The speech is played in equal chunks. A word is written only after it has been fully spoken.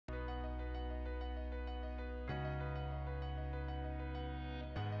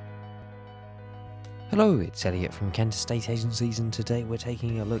Hello, it's Elliot from Kent Estate Agencies, and today we're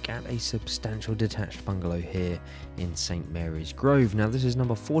taking a look at a substantial detached bungalow here in St Mary's Grove. Now this is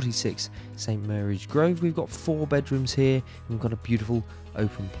number 46 St Mary's Grove. We've got 4 bedrooms here and we've got a beautiful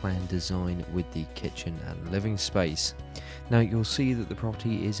open plan design with the kitchen and living space. Now you'll see that the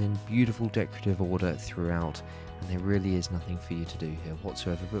property is in beautiful decorative order throughout, and there really is nothing for you to do here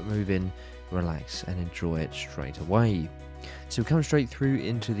whatsoever but move in, relax and enjoy it straight away. So we come straight through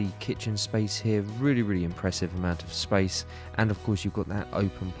into the kitchen space here. Really impressive amount of space, and of course you've got that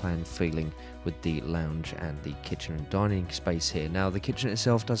open plan feeling with the lounge and the kitchen and dining space here. Now the kitchen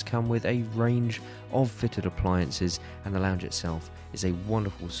itself does come with a range of fitted appliances, and the lounge itself is a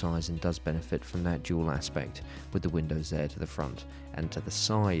wonderful size and does benefit from that dual aspect with the windows there to the front and to the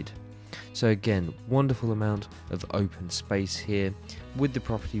side. So again, wonderful amount of open space here. With the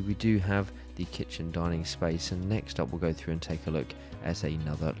property we do have the kitchen dining space, and next up we'll go through and take a look at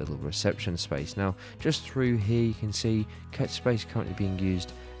another little reception space. Now just through here you can see space currently being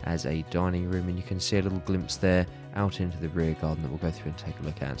used as a dining room, and you can see a little glimpse there out into the rear garden that we'll go through and take a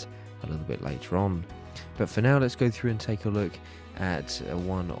look at a little bit later on. But for now, let's go through and take a look at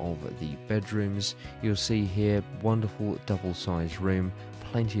one of the bedrooms. You'll see here wonderful double-sized room,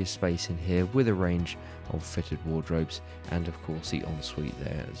 plenty of space in here with a range of fitted wardrobes, and of course the ensuite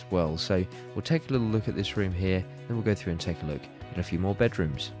there as well. So we'll take a little look at this room here, then we'll go through and take a look at a few more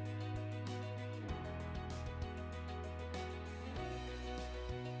bedrooms.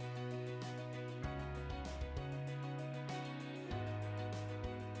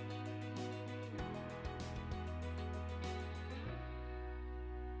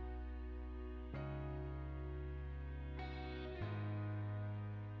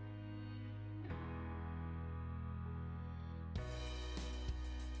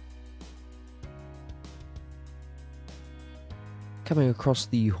 Coming across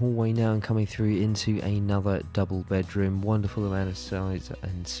the hallway now and coming through into another double bedroom. Wonderful amount of size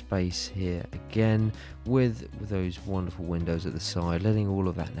and space here again, with those wonderful windows at the side, letting all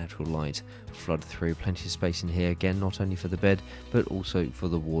of that natural light flood through. Plenty of space in here again, not only for the bed but also for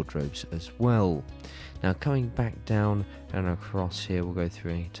the wardrobes as well. Now coming back down and across here, we'll go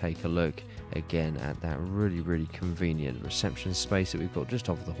through and take a look again at that really convenient reception space that we've got just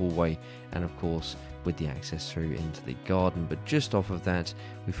off the hallway, and of course with the access through into the garden. But just off of that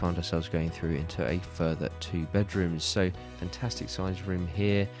we find ourselves going through into a further 2 bedrooms. So fantastic sized room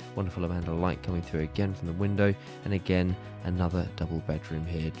here, wonderful amount of light coming through again from the window, and again another double bedroom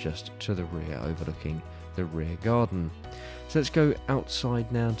here just to the rear overlooking the rear garden. So let's go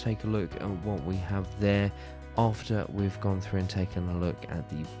outside now and take a look at what we have there. After we've gone through and taken a look at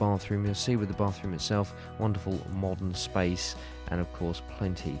the bathroom, you'll see with the bathroom itself, wonderful modern space, and of course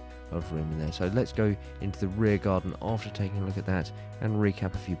plenty of room in there. So let's go into the rear garden after taking a look at that and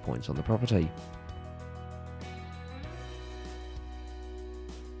recap a few points on the property.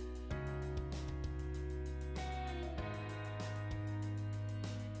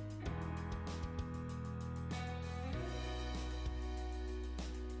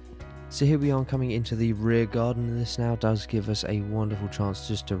 So here we are coming into the rear garden, and this now does give us a wonderful chance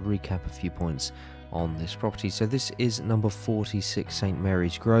just to recap a few points on this property. So this is number 46 St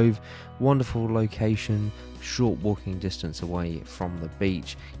Mary's Grove. Wonderful location, short walking distance away from the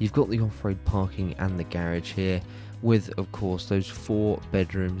beach. You've got the off-road parking and the garage here, with of course those 4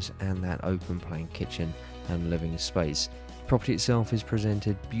 bedrooms and that open plan kitchen and living space. The property itself is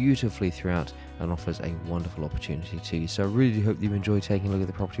presented beautifully throughout and offers a wonderful opportunity to you. So I really do hope that you enjoy taking a look at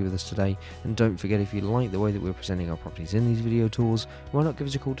the property with us today, and don't forget, if you like the way that we're presenting our properties in these video tours, why not give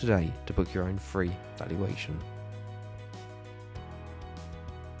us a call today to book your own free valuation.